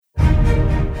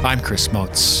I'm Chris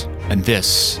Moats, and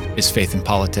this is Faith in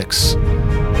Politics.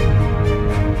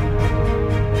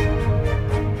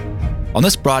 On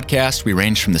this broadcast, we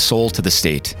range from the soul to the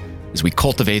state as we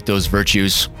cultivate those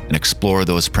virtues and explore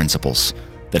those principles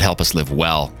that help us live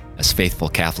well as faithful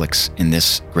Catholics in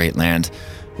this great land.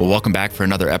 Well, welcome back for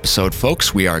another episode,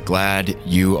 folks. We are glad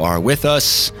you are with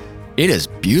us. It is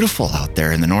beautiful out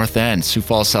there in the North End, Sioux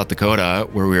Falls, South Dakota,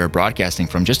 where we are broadcasting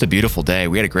from. Just a beautiful day.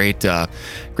 We had a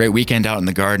great weekend out in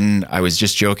the garden. I was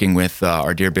just joking with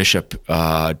our dear Bishop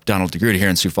Donald DeGroot here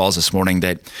in Sioux Falls this morning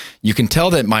that you can tell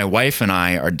that my wife and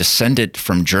I are descended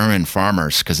from German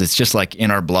farmers because it's just like in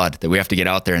our blood that we have to get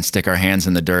out there and stick our hands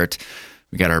in the dirt.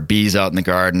 We got our bees out in the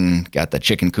garden, got the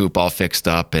chicken coop all fixed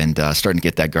up, and starting to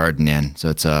get that garden in. So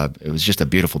it was just a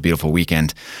beautiful, beautiful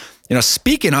weekend. You know,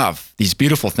 speaking of these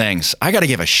beautiful things, I got to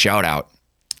give a shout out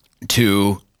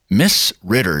to Miss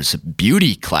Ritter's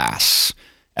beauty class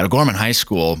at O'Gorman High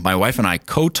School. My wife and I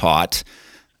co-taught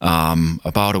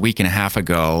about a week and a half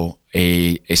ago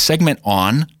a segment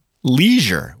on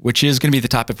leisure, which is going to be the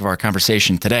topic of our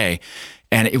conversation today.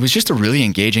 And it was just a really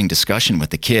engaging discussion with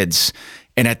the kids.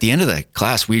 And at the end of the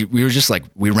class, we were just like,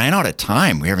 we ran out of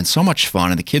time. We were having so much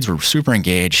fun and the kids were super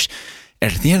engaged.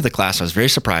 And at the end of the class, I was very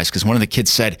surprised because one of the kids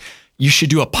said, "You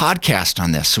should do a podcast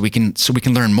on this so we can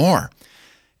learn more."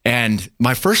 And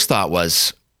my first thought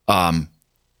was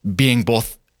being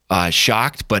both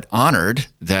shocked but honored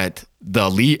that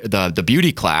the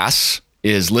beauty class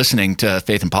is listening to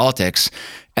Faith in Politics.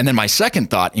 And then my second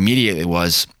thought immediately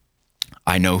was,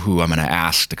 I know who I'm going to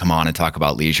ask to come on and talk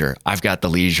about leisure. I've got the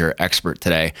leisure expert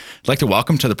today. I'd like to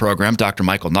welcome to the program Dr.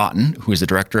 Michael Naughton, who is the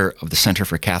director of the Center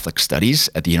for Catholic Studies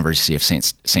at the University of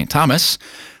St. Thomas,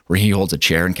 where he holds a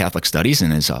chair in Catholic Studies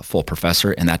and is a full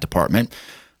professor in that department.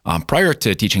 Prior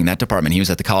to teaching in that department, he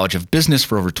was at the College of Business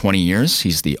for over 20 years.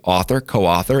 He's the author,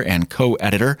 co-author, and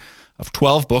co-editor of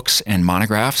 12 books and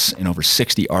monographs and over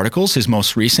 60 articles. His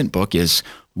most recent book is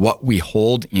What We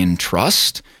Hold in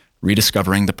Trust: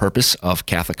 Rediscovering the Purpose of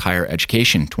Catholic Higher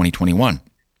Education, 2021.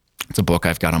 It's a book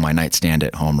I've got on my nightstand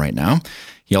at home right now.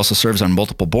 He also serves on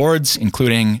multiple boards,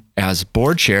 including as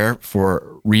board chair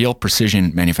for Real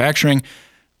Precision Manufacturing,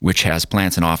 which has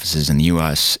plants and offices in the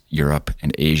U.S., Europe,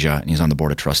 and Asia. And he's on the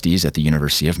board of trustees at the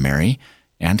University of Mary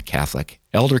and Catholic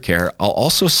Elder Care. I'll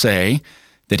also say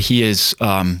that he is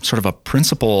sort of a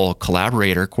principal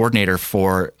coordinator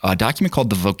for a document called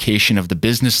The Vocation of the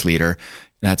Business Leader.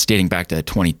 That's dating back to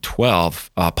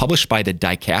 2012, published by the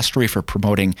Dicastery for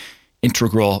Promoting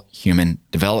Integral Human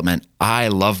Development. I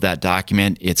love that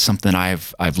document. It's something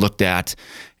I've looked at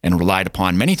and relied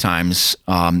upon many times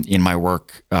in my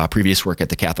work, previous work at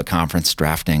the Catholic Conference,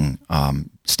 drafting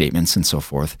statements and so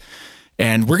forth.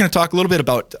 And we're going to talk a little bit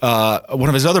about one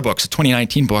of his other books, a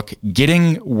 2019 book,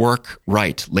 Getting Work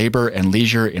Right: Labor and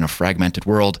Leisure in a Fragmented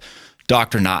World.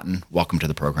 Dr. Naughton, welcome to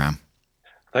the program.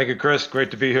 Thank you, Chris.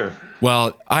 Great to be here.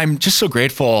 Well, I'm just so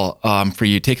grateful for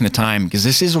you taking the time because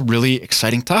this is a really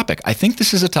exciting topic. I think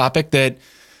this is a topic that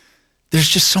there's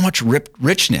just so much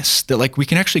richness that like we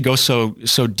can actually go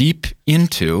so deep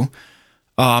into.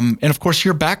 And of course,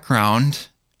 your background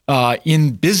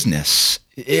in business,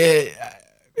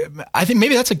 I think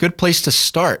maybe that's a good place to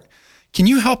start. Can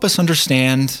you help us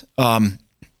understand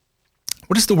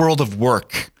what is the world of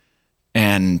work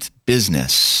and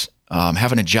business?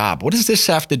 Having a job. What does this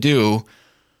have to do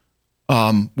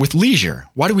with leisure?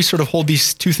 Why do we sort of hold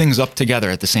these two things up together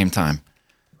at the same time?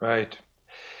 Right.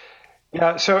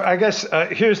 Yeah, so I guess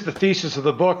here's the thesis of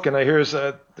the book, and here's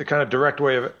the kind of direct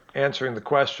way of answering the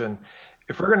question.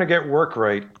 If we're going to get work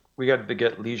right, we got to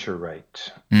get leisure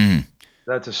right. Mm.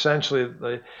 That's essentially,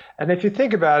 and if you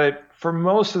think about it, for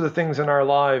most of the things in our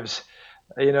lives,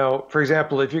 you know, for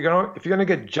example, if you're going to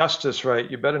get justice right,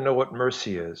 you better know what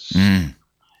mercy is. Mm.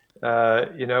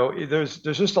 You know, there's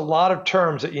just a lot of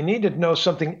terms that you need to know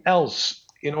something else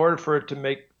in order for it to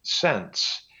make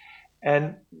sense.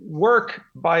 And work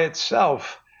by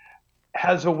itself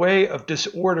has a way of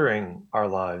disordering our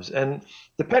lives. And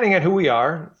depending on who we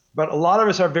are, but a lot of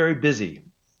us are very busy.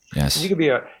 Yes. You could be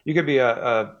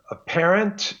a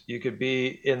parent, you could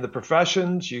be in the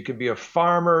professions, you could be a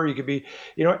farmer, you could be,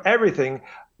 you know, everything.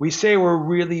 We say we're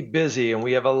really busy and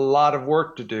we have a lot of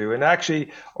work to do. And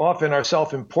actually, often our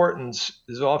self-importance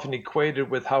is often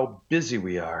equated with how busy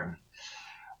we are.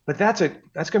 But that's going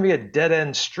to be a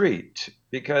dead-end street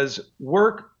because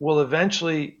work will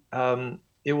eventually,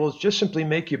 it will just simply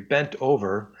make you bent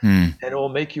over and it will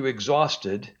make you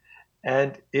exhausted.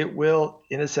 And it will,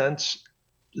 in a sense,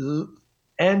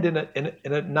 end in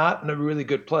a not in a really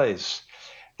good place.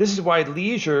 This is why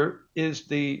leisure is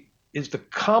the is the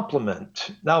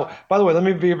complement. Now, by the way, let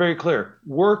me be very clear.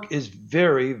 Work is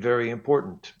very, very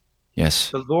important.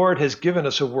 Yes. The Lord has given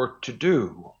us a work to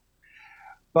do.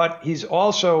 But he's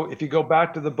also, if you go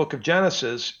back to the book of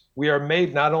Genesis, we are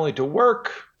made not only to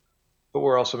work, but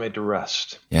we're also made to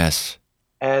rest. Yes.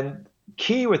 And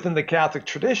key within the Catholic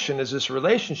tradition is this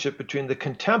relationship between the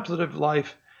contemplative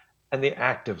life and the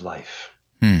active life.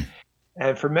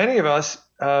 And for many of us,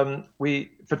 we,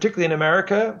 particularly in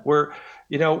America, we're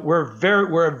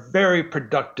a very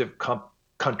productive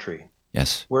country.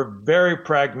 Yes. We're very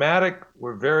pragmatic.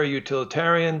 We're very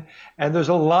utilitarian. And there's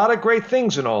a lot of great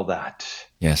things in all that.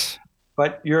 Yes.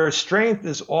 But your strength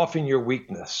is often your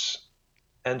weakness.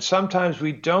 And sometimes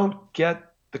we don't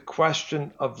get the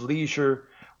question of leisure.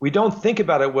 We don't think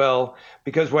about it well,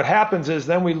 because what happens is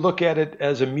then we look at it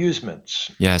as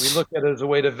amusements. Yes. We look at it as a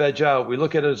way to veg out. We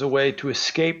look at it as a way to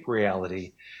escape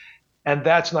reality. And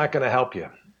that's not going to help you.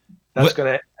 That's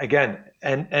going to, again,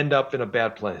 end up in a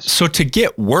bad place. So to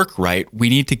get work right, we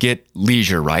need to get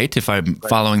leisure right, if I'm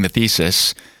following the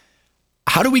thesis.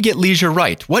 How do we get leisure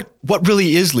right? What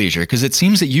really is leisure? Because it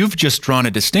seems that you've just drawn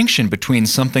a distinction between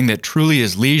something that truly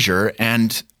is leisure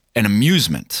and an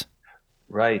amusement.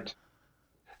 Right.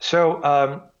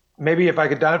 So maybe if I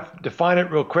could define it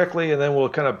real quickly, and then we'll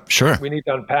kind of, Sure. We need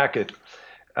to unpack it.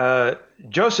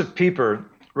 Joseph Pieper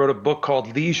wrote a book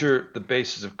called Leisure, the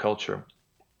Basis of Culture.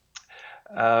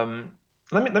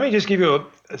 Let me just give you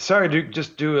sorry to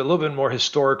just do a little bit more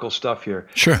historical stuff here.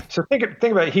 Sure. So think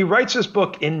about it. He writes this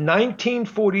book in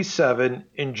 1947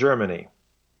 in Germany.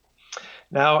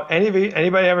 Now, anybody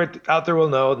ever out there will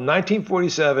know,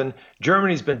 1947,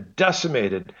 Germany's been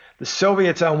decimated. The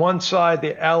Soviets on one side,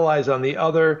 the Allies on the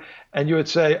other. And you would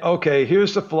say, okay,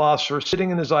 here's the philosopher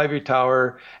sitting in his ivory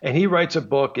tower, and he writes a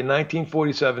book in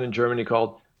 1947 in Germany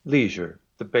called Leisure,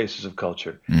 the Basis of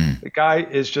Culture. The guy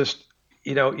is just,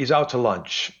 he's out to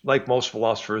lunch, like most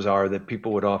philosophers are, that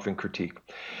people would often critique.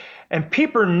 And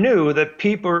Pieper knew that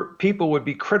people would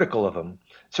be critical of him.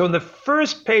 So in the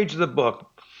first page of the book,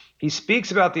 he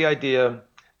speaks about the idea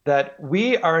that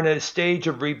we are in a stage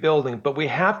of rebuilding, but we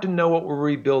have to know what we're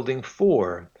rebuilding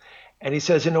for. And he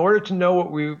says, in order to know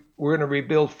what we're going to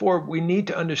rebuild for, we need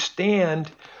to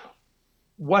understand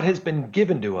what has been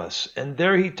given to us. And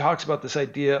there he talks about this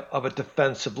idea of a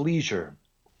defense of leisure.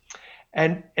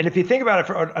 And if you think about it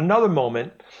for another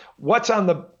moment, what's on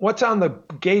the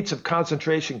gates of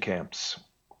concentration camps?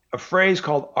 A phrase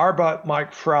called Arbeit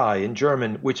macht frei in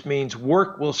German, which means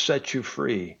work will set you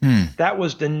free. That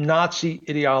was the Nazi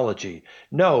ideology.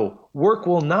 No, work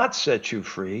will not set you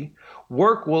free.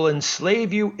 Work will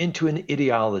enslave you into an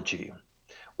ideology.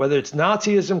 Whether it's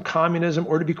Nazism, communism,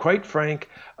 or to be quite frank,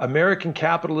 American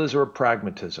capitalism or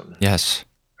pragmatism. Yes.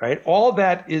 Right? All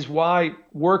that is why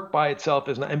work by itself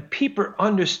is not. And Pieper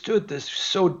understood this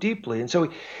so deeply. And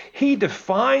so he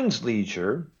defines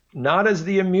leisure not as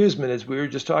the amusement, as we were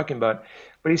just talking about,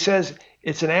 but he says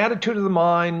it's an attitude of the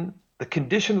mind, the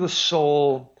condition of the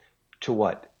soul to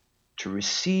what? To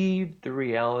receive the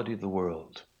reality of the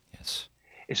world. Yes.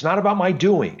 It's not about my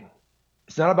doing.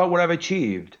 It's not about what I've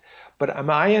achieved, but am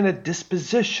I in a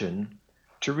disposition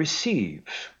to receive?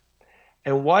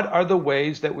 And what are the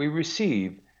ways that we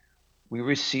receive? We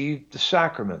receive the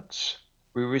sacraments.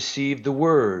 We receive the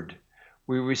word.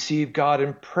 We receive God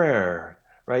in prayer.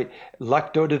 Right?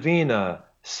 Lectio Divina,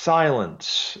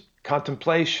 silence,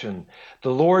 contemplation, the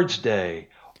Lord's Day.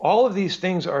 All of these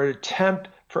things are an attempt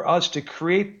for us to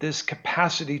create this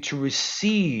capacity to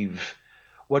receive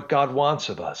what God wants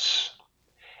of us.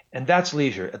 And that's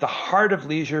leisure. At the heart of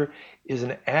leisure is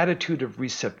an attitude of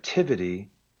receptivity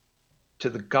to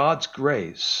the God's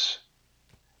grace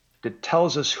that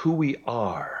tells us who we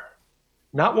are.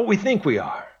 Not what we think we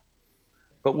are,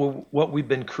 but what we've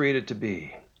been created to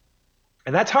be.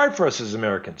 And that's hard for us as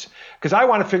Americans, because I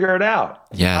want to figure it out.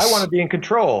 Yes. I want to be in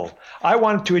control. I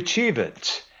want to achieve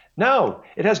it. No,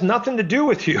 it has nothing to do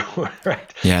with you,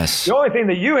 right? Yes. The only thing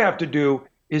that you have to do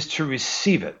is to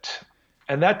receive it.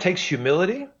 And that takes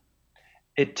humility.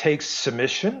 It takes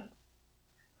submission.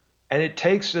 And it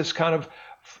takes this kind of,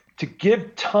 to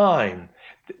give time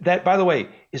that, by the way,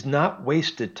 is not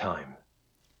wasted time.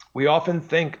 We often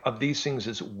think of these things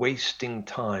as wasting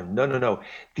time. No.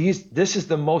 This is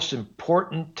the most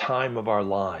important time of our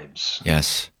lives.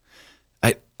 Yes.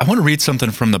 I want to read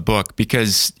something from the book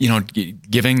because,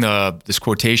 giving this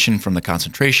quotation from the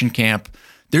concentration camp,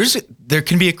 there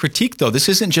can be a critique, though. This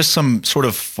isn't just some sort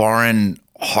of foreign,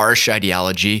 harsh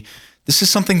ideology. This is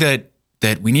something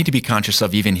that we need to be conscious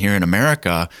of even here in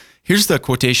America. Here's the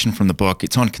quotation from the book.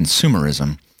 It's on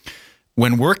consumerism.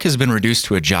 When work has been reduced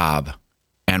to a job,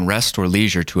 and rest or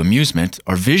leisure to amusement,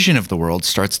 our vision of the world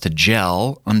starts to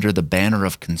gel under the banner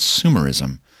of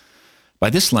consumerism. By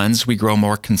this lens, we grow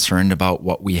more concerned about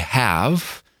what we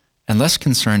have and less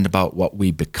concerned about what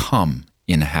we become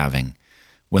in having.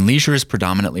 When leisure is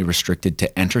predominantly restricted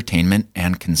to entertainment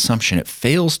and consumption, it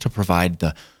fails to provide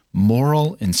the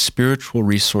moral and spiritual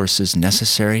resources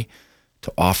necessary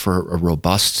to offer a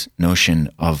robust notion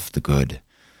of the good.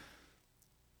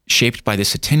 Shaped by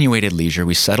this attenuated leisure,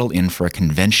 we settle in for a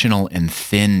conventional and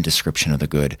thin description of the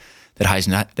good that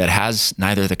has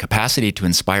neither the capacity to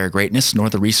inspire greatness nor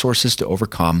the resources to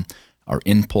overcome our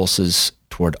impulses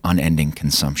toward unending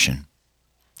consumption.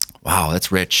 Wow, that's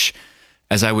rich.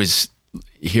 As I was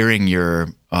hearing your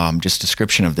just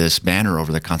description of this banner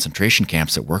over the concentration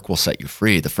camps that work will set you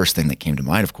free, the first thing that came to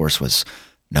mind, of course, was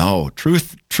no,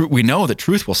 truth. We know that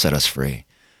truth will set us free.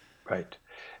 Right.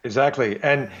 Exactly.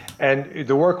 And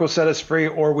the work will set us free,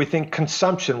 or we think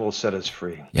consumption will set us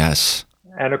free. Yes.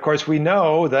 And of course, we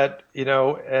know that,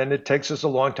 and it takes us a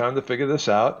long time to figure this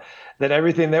out, that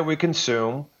everything that we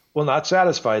consume will not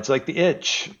satisfy. It's like the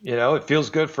itch, it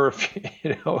feels good for,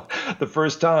 the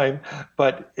first time,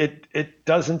 but it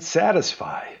doesn't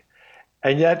satisfy.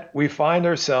 And yet we find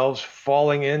ourselves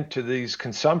falling into these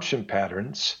consumption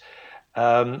patterns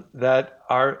that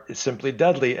are simply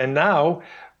deadly. And now,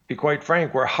 be quite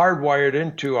frank, we're hardwired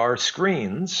into our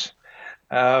screens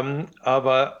of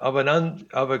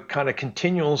a kind of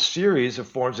continual series of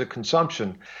forms of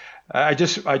consumption. I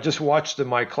just watched in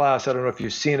my class, I don't know if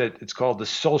you've seen it, it's called The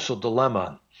Social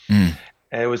Dilemma. And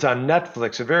it was on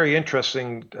Netflix, a very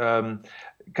interesting kind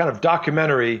of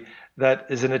documentary that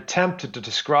is an attempt to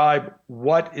describe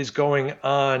what is going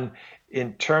on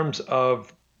in terms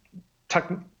of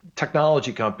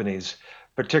technology companies,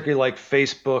 particularly like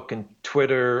Facebook and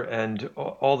Twitter and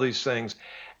all these things.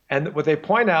 And what they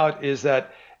point out is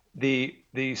that the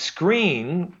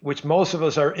screen, which most of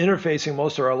us are interfacing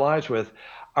most of our lives with,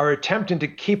 are attempting to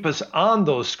keep us on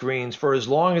those screens for as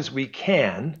long as we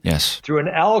can. Yes. Through an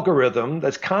algorithm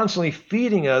that's constantly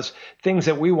feeding us things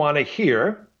that we want to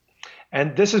hear.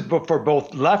 And this is for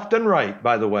both left and right,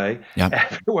 by the way,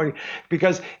 everyone,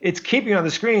 because it's keeping you on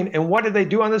the screen. And what do they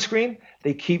do on the screen?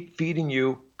 They keep feeding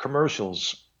you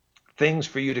commercials, things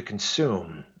for you to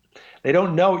consume. They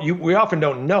don't know you. We often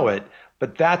don't know it,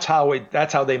 but that's how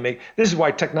they make. This is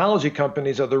why technology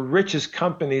companies are the richest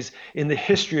companies in the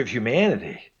history of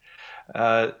humanity.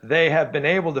 They have been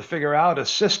able to figure out a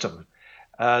system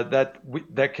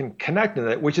that can connect to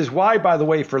that. Which is why, by the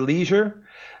way, for leisure.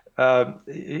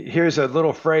 Here's a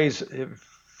little phrase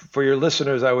for your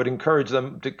listeners. I would encourage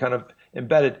them to kind of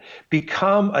embed it.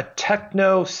 Become a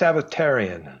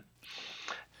techno-sabbatarian.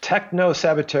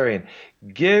 Techno-sabbatarian.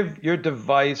 Give your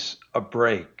device a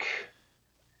break.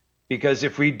 Because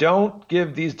if we don't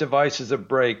give these devices a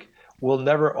break, we'll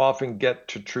never often get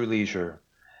to true leisure.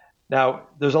 Now,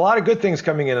 there's a lot of good things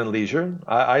coming in leisure.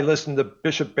 I listen to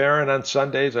Bishop Barron on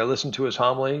Sundays. I listen to his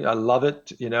homily. I love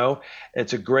it.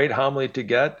 It's a great homily to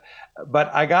get.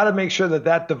 But I got to make sure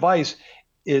that device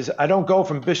is, I don't go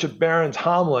from Bishop Barron's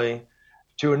homily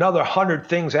to another 100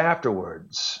 things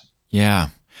afterwards. Yeah.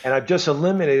 And I've just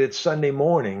eliminated Sunday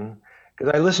morning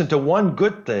because I listened to one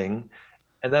good thing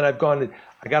and then I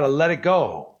got to let it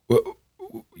go. Well,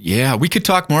 yeah, we could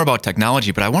talk more about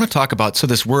technology, but I want to talk about, so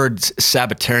this word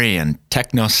Sabbatarian,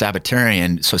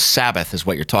 techno-Sabbatarian, so Sabbath is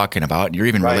what you're talking about, and you're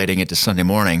even relating it to Sunday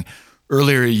morning.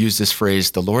 Earlier you used this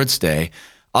phrase, the Lord's Day.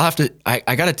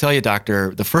 I got to tell you,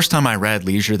 Doctor, the first time I read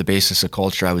Leisure, the Basis of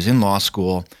Culture, I was in law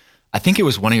school. I think it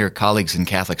was one of your colleagues in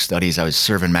Catholic Studies. I was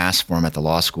serving Mass for him at the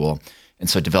law school, and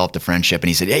so developed a friendship, and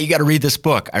he said, hey, you got to read this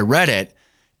book. I read it,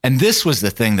 and this was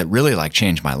the thing that really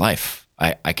changed my life.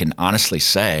 I can honestly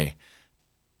say,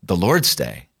 the Lord's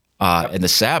Day and the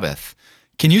Sabbath.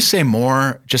 Can you say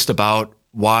more just about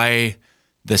why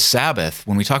the Sabbath,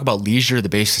 when we talk about leisure, the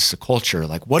basis of culture,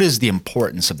 what is the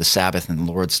importance of the Sabbath and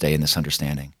the Lord's Day in this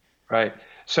understanding? Right.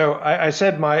 So I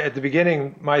said at the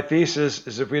beginning, my thesis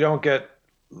is if we don't get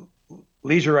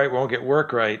leisure right, we won't get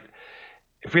work right.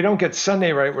 If we don't get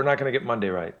Sunday right, we're not going to get Monday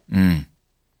right. And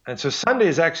so Sunday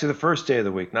is actually the first day of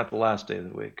the week, not the last day of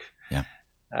the week. Yeah.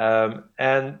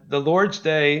 And the Lord's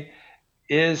Day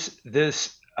is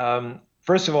this,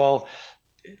 first of all,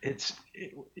 it's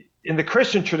in the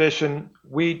Christian tradition,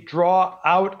 we draw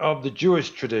out of the Jewish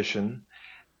tradition,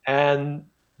 and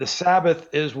the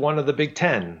Sabbath is one of the Big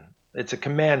Ten. It's a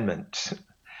commandment.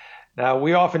 Now,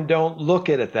 we often don't look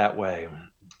at it that way.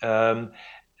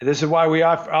 This is why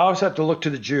I always have to look to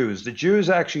the Jews. The Jews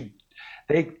actually,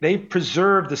 they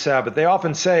preserve the Sabbath. They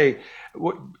often say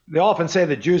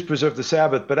the Jews preserve the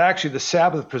Sabbath, but actually the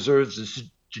Sabbath preserves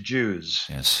the Jews.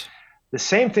 Yes. The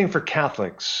same thing for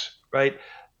Catholics, right?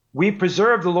 We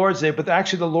preserve the Lord's Day, but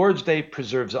actually the Lord's Day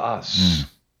preserves us.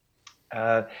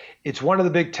 It's one of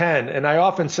the big 10. And I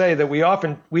often say that we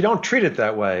don't treat it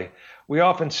that way. We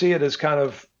often see it as kind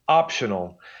of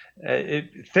optional.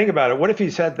 Think about it. What if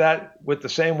you said that with the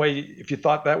same way, if you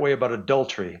thought that way about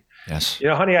adultery? Yes.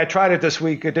 Honey, I tried it this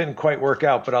week. It didn't quite work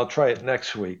out, but I'll try it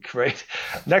next week, right?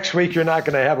 Next week, you're not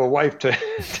going to have a wife to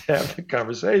have the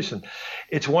conversation.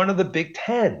 It's one of the big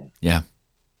 10. Yeah.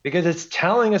 Because it's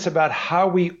telling us about how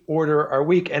we order our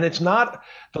week. And it's not,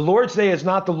 the Lord's Day is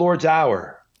not the Lord's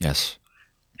hour. Yes.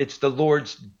 It's the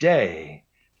Lord's day.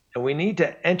 And we need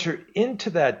to enter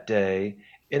into that day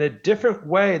in a different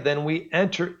way than we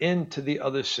enter into the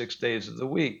other 6 days of the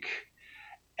week.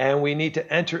 And we need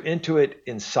to enter into it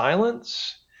in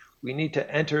silence. We need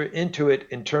to enter into it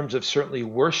in terms of certainly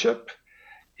worship,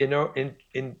 in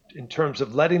terms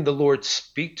of letting the Lord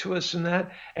speak to us in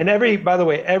that. And by the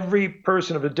way, every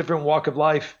person of a different walk of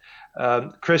life,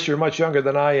 Chris, you're much younger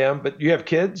than I am, but you have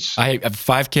kids? I have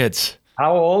 5 kids.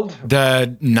 How old?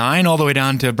 The 9 all the way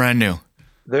down to brand new.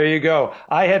 There you go.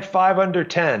 I had 5 under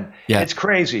 10. Yeah. It's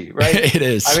crazy, right? It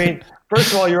is. I mean,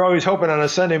 first of all, you're always hoping on a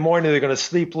Sunday morning they're going to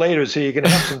sleep later so you can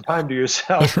have some time to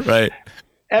yourself. Right.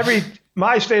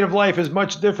 My state of life is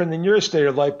much different than your state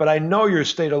of life, but I know your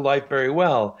state of life very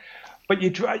well. But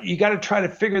you got to try to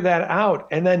figure that out.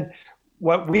 And then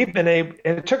what we've been able,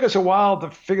 and it took us a while to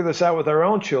figure this out with our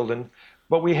own children,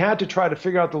 but we had to try to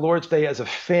figure out the Lord's Day as a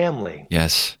family.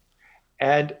 Yes.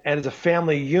 And as a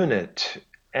family unit.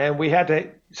 And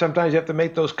sometimes you have to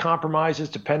make those compromises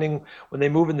depending when they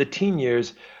move in the teen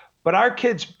years. But our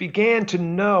kids began to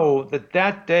know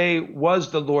that day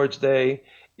was the Lord's Day.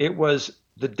 It was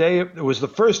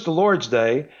the first the Lord's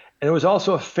Day, and it was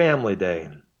also a family day.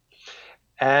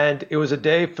 And it was a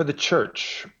day for the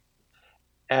church.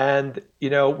 And,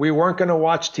 we weren't going to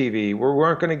watch TV. We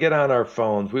weren't going to get on our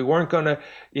phones. We weren't going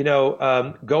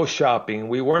to, go shopping.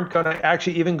 We weren't going to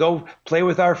actually even go play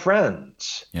with our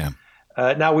friends. Yeah.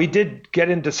 Now, we did get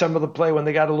into some of the play when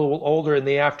they got a little older in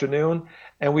the afternoon,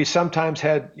 and we sometimes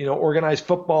had, organized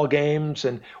football games,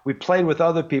 and we played with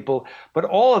other people. But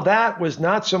all of that was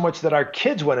not so much that our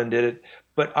kids went and did it,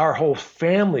 but our whole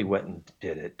family went and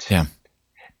did it. Yeah.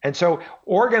 And so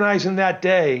organizing that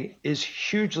day is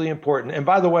hugely important. And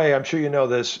by the way, I'm sure you know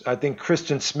this. I think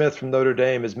Christian Smith from Notre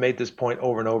Dame has made this point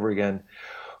over and over again.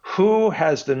 Who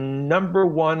has the number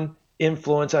one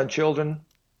influence on children?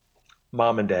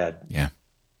 Mom and dad. Yeah.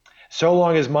 So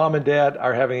long as mom and dad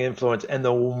are having influence. And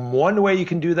the one way you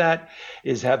can do that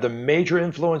is have the major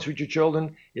influence with your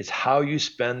children is how you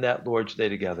spend that Lord's Day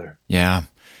together. Yeah.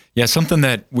 Yeah. Something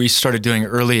that we started doing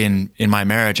early in my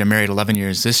marriage. I'm married 11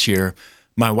 years this year.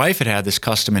 My wife had this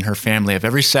custom in her family of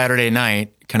every Saturday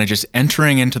night kind of just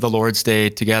entering into the Lord's Day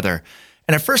together.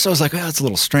 And at first I was like, well, that's a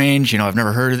little strange. I've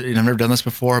never heard it. I've never done this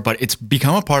before, but it's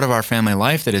become a part of our family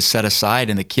life that is set aside,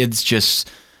 and the kids just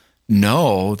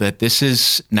know that this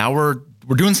is, now we're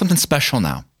doing something special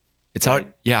now. It's right.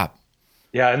 Out. Yeah.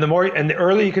 Yeah. And the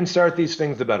earlier you can start these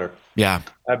things, the better. Yeah.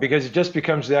 Because it just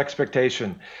becomes the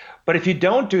expectation. But if you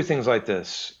don't do things like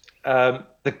this,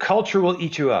 the culture will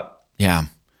eat you up. Yeah.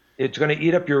 It's going to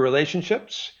eat up your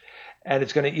relationships, and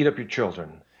it's going to eat up your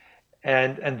children.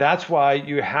 And that's why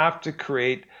you have to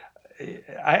create,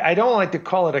 I don't like to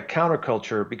call it a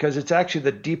counterculture, because it's actually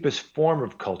the deepest form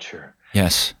of culture.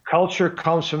 Yes. Culture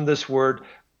comes from this word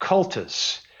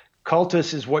cultus.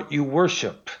 Cultus is what you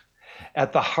worship.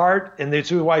 At the heart, and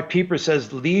this is why Pieper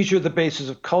says leisure the basis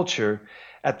of culture.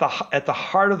 At the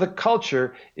heart of the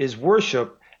culture is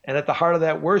worship, and at the heart of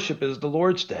that worship is the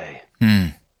Lord's Day.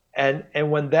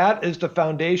 And when that is the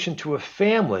foundation to a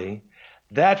family,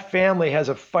 that family has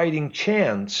a fighting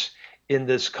chance in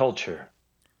this culture.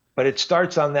 But it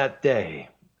starts on that day.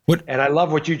 And I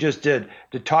love what you just did,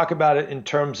 to talk about it in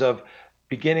terms of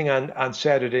beginning on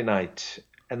Saturday night.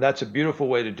 And that's a beautiful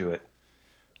way to do it.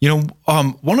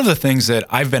 One of the things that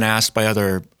I've been asked by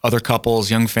other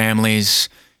couples, young families,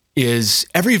 is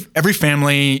every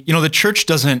family, the church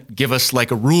doesn't give us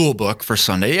like a rule book for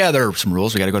Sunday. Yeah, there are some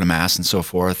rules. We got to go to Mass and so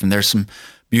forth. And there's some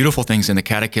beautiful things in the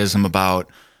Catechism about,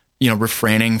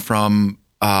 refraining from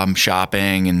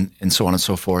shopping and so on and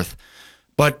so forth.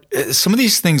 But some of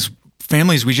these things,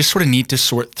 families, we just sort of need to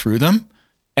sort through them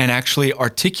and actually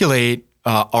articulate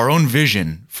our own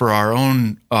vision for our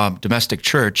own domestic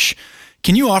church.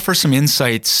 Can you offer some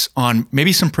insights on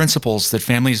maybe some principles that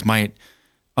families might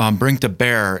bring to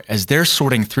bear as they're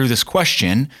sorting through this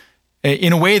question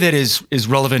in a way that is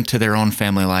relevant to their own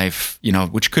family life,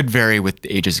 which could vary with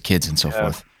the ages of kids and so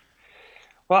forth?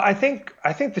 Well, I think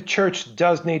the church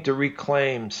does need to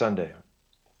reclaim Sunday.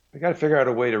 We got to figure out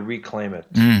a way to reclaim it.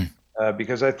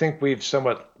 because I think we've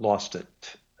somewhat lost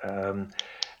it. Um,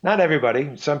 Not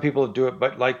everybody. Some people do it,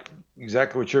 but like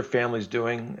exactly what your family's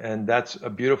doing, and that's a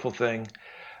beautiful thing.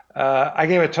 I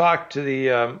gave a talk to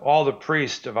the all the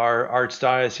priests of our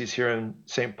archdiocese here in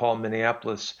St. Paul,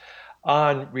 Minneapolis,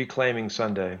 on Reclaiming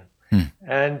Sunday, Hmm.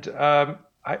 and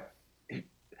I,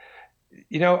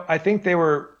 I think they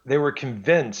were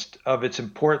convinced of its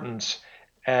importance,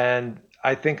 and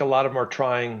I think a lot of them are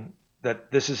trying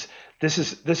that this is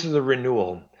a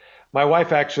renewal. My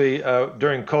wife actually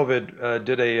during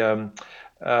COVID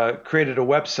created a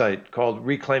website called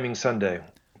Reclaiming Sunday.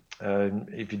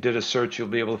 If you did a search, you'll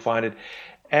be able to find it.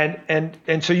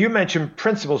 And so you mentioned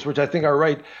principles, which I think are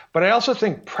right, but I also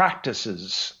think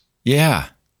practices Yeah.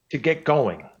 to get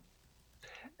going.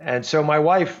 And so my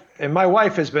wife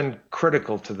has been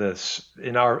critical to this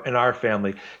in our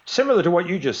family, similar to what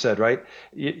you just said, right?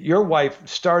 Your wife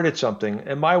started something,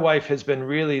 and my wife has been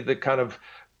really the kind of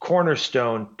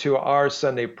cornerstone to our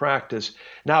Sunday practice.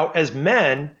 Now, as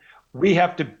men, we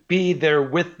have to be there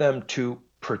with them to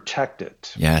protect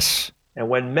it. Yes. And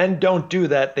when men don't do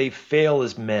that, they fail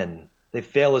as men. They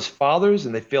fail as fathers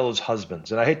and they fail as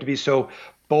husbands. And I hate to be so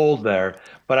bold there,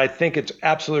 but I think it's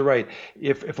absolutely right.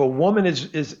 If a woman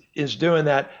is doing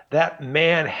that, that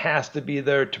man has to be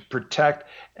there to protect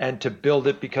and to build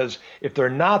it, because if they're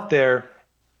not there,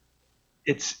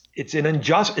 it's an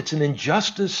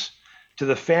injustice to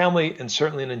the family and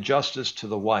certainly an injustice to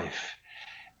the wife.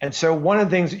 And so one of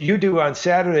the things you do on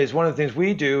Saturdays, one of the things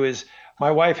we do is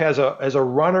my wife has a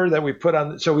runner that we put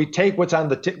on. So we take we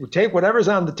take whatever's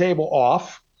on the table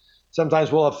off.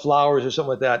 Sometimes we'll have flowers or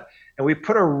something like that, and we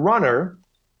put a runner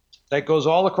that goes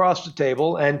all across the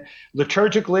table. And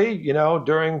liturgically,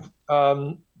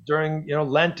 during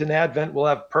Lent and Advent, we'll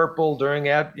have purple. During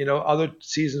other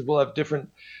seasons, we'll have different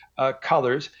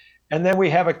colors. And then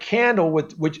we have a candle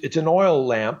which it's an oil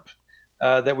lamp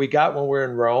that we got when we were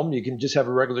in Rome. You can just have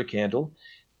a regular candle,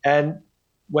 and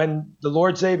when the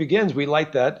Lord's Day begins, we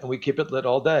light that and we keep it lit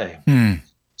all day. Hmm.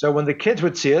 So when the kids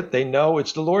would see it, they know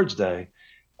it's the Lord's Day.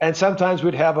 And sometimes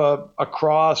we'd have a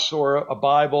cross or a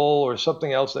Bible or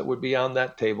something else that would be on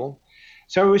that table.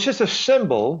 So it was just a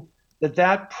symbol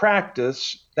that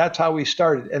practice, that's how we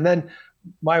started. And then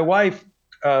my wife,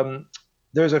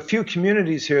 there's a few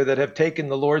communities here that have taken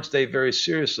the Lord's Day very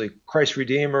seriously, Christ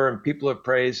Redeemer and People of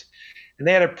Praise. And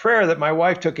they had a prayer that my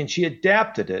wife took and she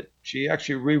adapted it. She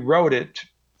actually rewrote it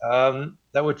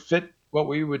that would fit what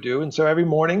we would do. And so every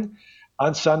morning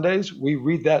on Sundays, we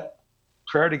read that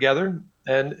prayer together.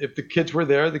 And if the kids were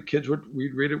there,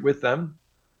 we'd read it with them.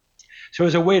 So it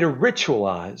was a way to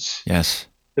ritualize Yes.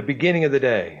 the beginning of the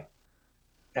day.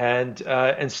 And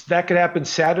that could happen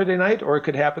Saturday night or it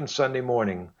could happen Sunday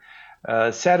morning.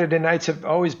 Saturday nights have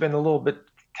always been a little bit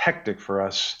hectic for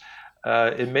us.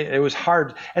 It was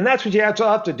hard. And that's what you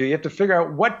have to do. You have to figure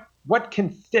out what can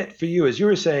fit for you. As you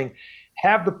were saying,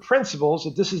 have the principles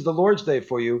that this is the Lord's Day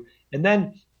for you. And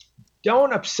then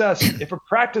don't obsess. If a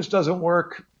practice doesn't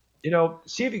work,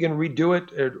 see if you can redo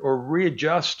it or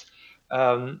readjust.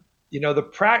 There's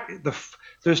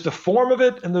the form of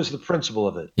it and there's the principle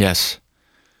of it. Yes.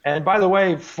 And by the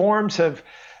way, forms have,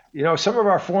 some of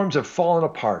our forms have fallen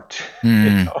apart,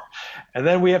 Mm. and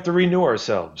then we have to renew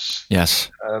ourselves.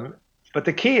 Yes. But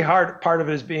the key hard part of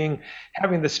it is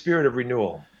having the spirit of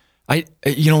renewal.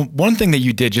 One thing that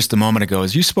you did just a moment ago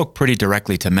is you spoke pretty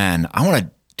directly to men. I want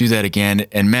to do that again.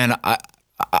 And men,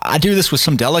 I do this with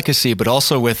some delicacy, but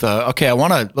also with,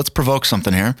 let's provoke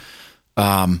something here.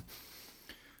 What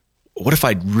if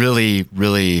I really,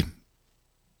 really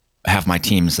have my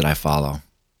teams that I follow,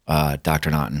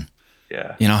 Dr. Naughton?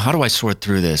 Yeah. How do I sort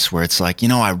through this where it's like,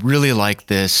 I really like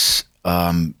this.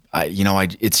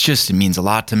 It means a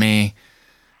lot to me.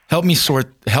 Help me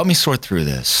sort through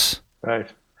this. Right.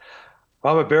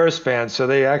 Well, I'm a Bears fan, so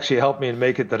they actually helped me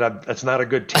make it that's not a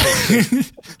good team.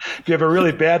 If you have a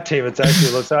really bad team, it's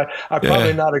actually I'm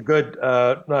probably not a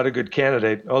good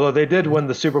candidate. Although they did win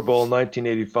the Super Bowl in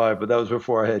 1985, but that was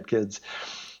before I had kids.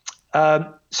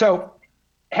 So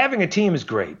having a team is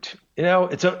great.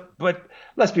 But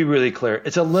let's be really clear.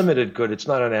 It's a limited good. It's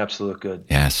not an absolute good.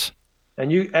 Yes.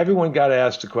 And everyone got to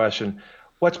ask the question,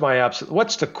 what's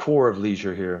the core of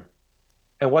leisure here?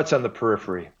 And what's on the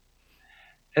periphery?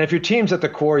 And if your team's at the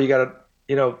core, you got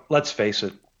to, let's face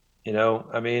it,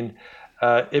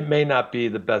 it may not be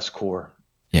the best core.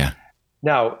 Yeah.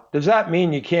 Now, does that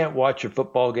mean you can't watch your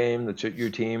football game that's at your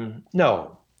team?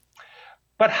 No.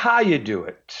 But how you do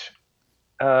it.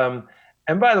 And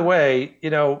by the way,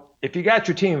 if you got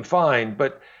your team, fine.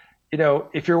 But,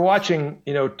 if you're watching,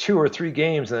 2 or 3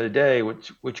 games in a day,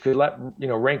 which could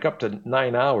rank up to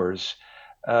 9 hours,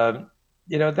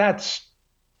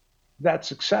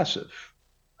 that's excessive,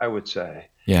 I would say.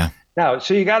 Yeah. Now,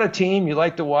 so you got a team, you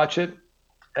like to watch it,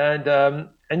 and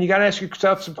you got to ask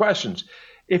yourself some questions.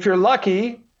 If you're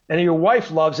lucky and your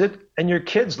wife loves it and your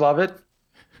kids love it,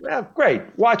 well, great,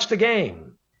 watch the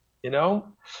game,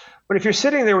 But if you're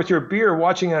sitting there with your beer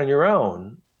watching on your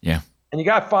own, yeah, and you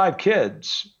got 5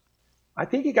 kids, I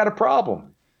think you got a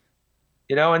problem,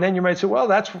 And then you might say, well,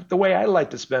 that's the way I like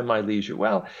to spend my leisure.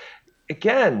 Well,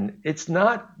 again, it's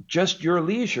not just your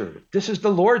leisure. This is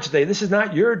the Lord's day. This is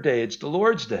not your day. It's the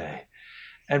Lord's day.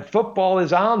 And football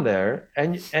is on there,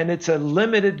 and it's a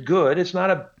limited good. It's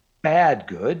not a bad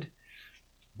good.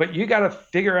 But you got to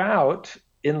figure out,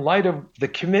 in light of the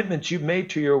commitments you've made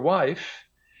to your wife,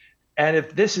 and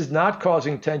if this is not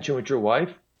causing tension with your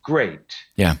wife, great.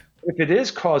 Yeah. If it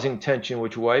is causing tension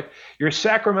with your wife, your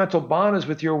sacramental bond is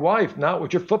with your wife, not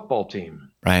with your football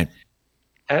team. Right.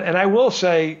 And I will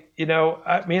say,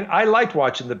 I liked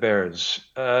watching the Bears,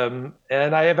 and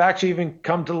I have actually even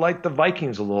come to like the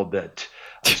Vikings a little bit.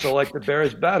 I still like the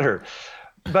Bears better.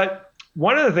 But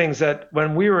one of the things that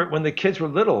when the kids were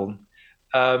little,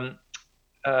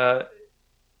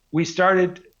 we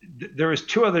started. There was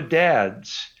 2 other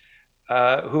dads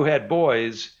who had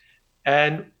boys,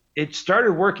 and it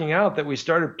started working out that we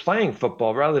started playing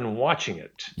football rather than watching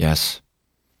it. Yes.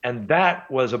 And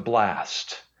that was a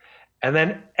blast. And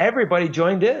then everybody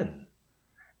joined in,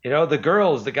 the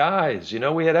girls, the guys,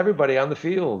 we had everybody on the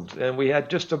field, and we had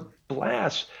just a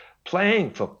blast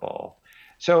playing football.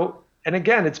 So, and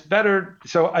again, it's better.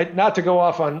 So not to go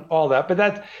off on all that,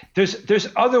 but there's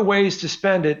other ways to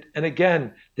spend it. And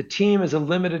again, the team is a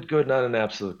limited good, not an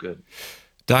absolute good.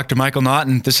 Dr. Michael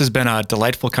Naughton, this has been a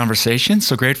delightful conversation.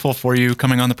 So grateful for you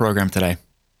coming on the program today.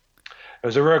 It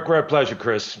was a real great pleasure,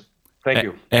 Chris. Thank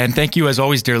you. And thank you, as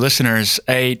always, dear listeners.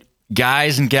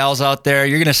 Guys and gals out there,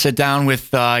 you're going to sit down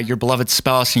with your beloved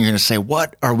spouse and you're going to say,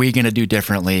 what are we going to do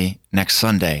differently next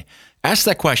Sunday? Ask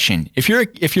that question. If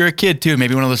you're a kid too,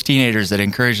 maybe one of those teenagers that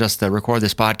encouraged us to record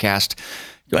this podcast,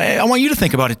 I want you to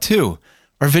think about it too.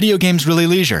 Are video games really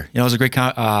leisure? It was a great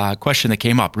question that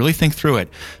came up. Really think through it.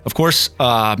 Of course,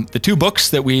 the 2 books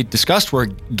that we discussed were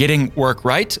Getting Work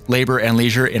Right, Labor and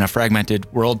Leisure in a Fragmented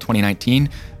World, 2019,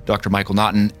 Dr. Michael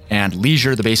Naughton, and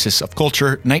Leisure, the Basis of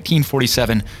Culture,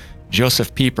 1947,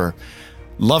 Joseph Pieper.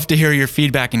 Love to hear your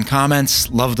feedback and comments.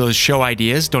 Love those show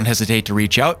ideas. Don't hesitate to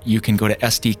reach out. You can go to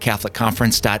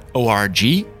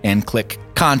sdcatholicconference.org and click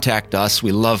Contact Us.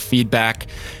 We love feedback.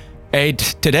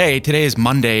 Today is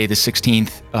Monday, the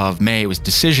 16th of May. It was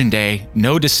decision day.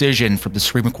 No decision from the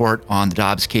Supreme Court on the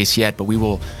Dobbs case yet, but we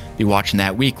will be watching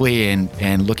that weekly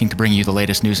and looking to bring you the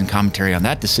latest news and commentary on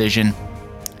that decision.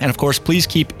 And of course, please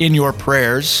keep in your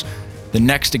prayers the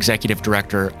next executive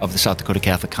director of the South Dakota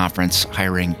Catholic Conference.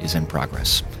 Hiring is in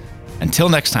progress. Until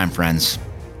next time, friends,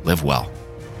 live well.